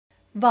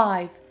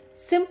Vive,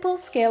 simple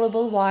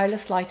scalable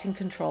wireless lighting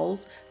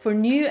controls for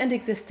new and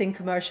existing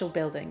commercial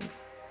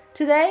buildings.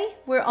 Today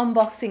we're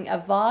unboxing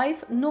a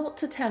Vive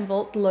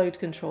 0-10V load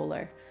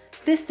controller.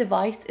 This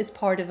device is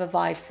part of a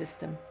Vive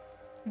system.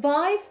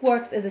 Vive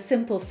works as a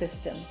simple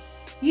system.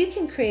 You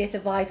can create a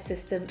Vive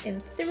system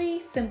in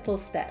 3 simple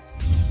steps.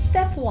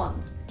 Step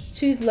 1.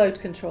 Choose load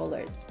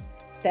controllers.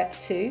 Step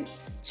 2.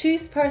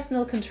 Choose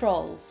personal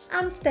controls.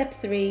 And step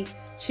 3.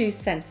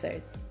 Choose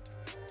sensors.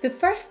 The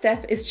first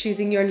step is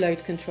choosing your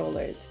load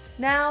controllers.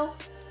 Now,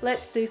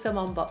 let's do some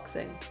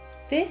unboxing.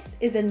 This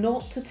is a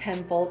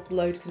 0-10V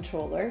load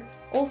controller,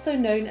 also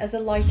known as a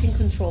lighting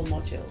control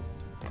module.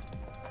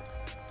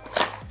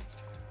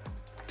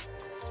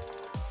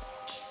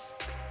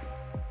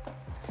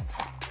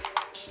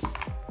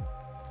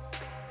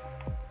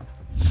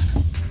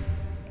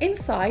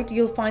 Inside,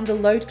 you'll find the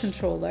load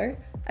controller,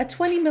 a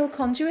 20mm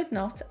conduit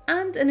nut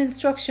and an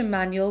instruction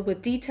manual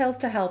with details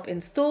to help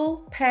install,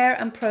 pair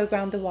and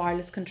program the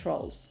wireless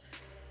controls.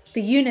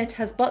 The unit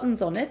has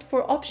buttons on it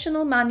for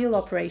optional manual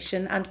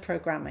operation and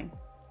programming.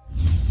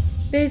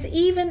 There's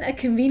even a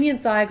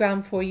convenient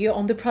diagram for you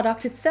on the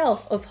product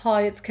itself of how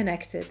it's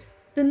connected.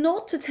 The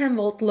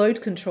 0-10V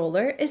load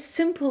controller is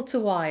simple to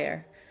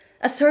wire.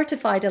 A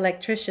certified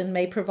electrician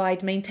may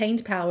provide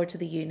maintained power to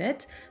the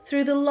unit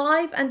through the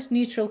live and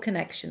neutral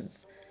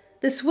connections.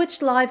 The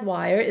switched live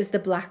wire is the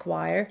black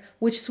wire,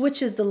 which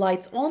switches the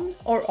lights on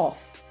or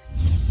off.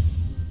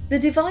 The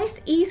device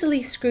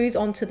easily screws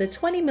onto the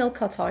 20mm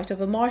cutout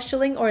of a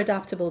marshalling or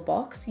adaptable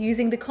box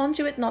using the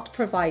conduit nut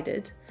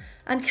provided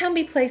and can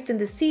be placed in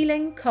the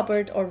ceiling,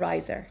 cupboard or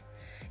riser.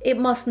 It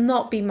must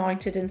not be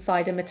mounted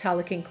inside a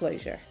metallic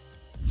enclosure.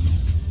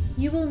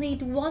 You will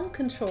need one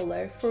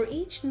controller for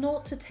each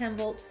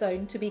 0-10V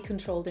zone to be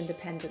controlled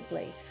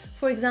independently.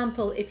 For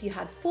example, if you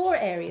had 4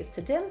 areas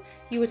to dim,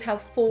 you would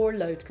have 4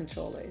 load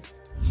controllers.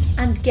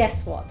 And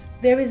guess what?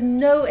 There is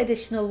no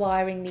additional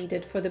wiring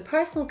needed for the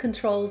personal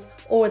controls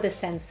or the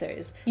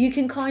sensors. You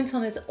can count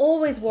on it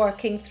always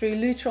working through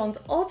Lutron's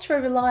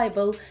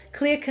ultra-reliable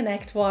Clear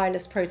Connect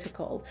wireless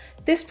protocol.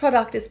 This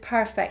product is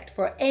perfect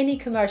for any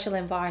commercial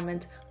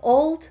environment,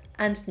 old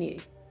and new.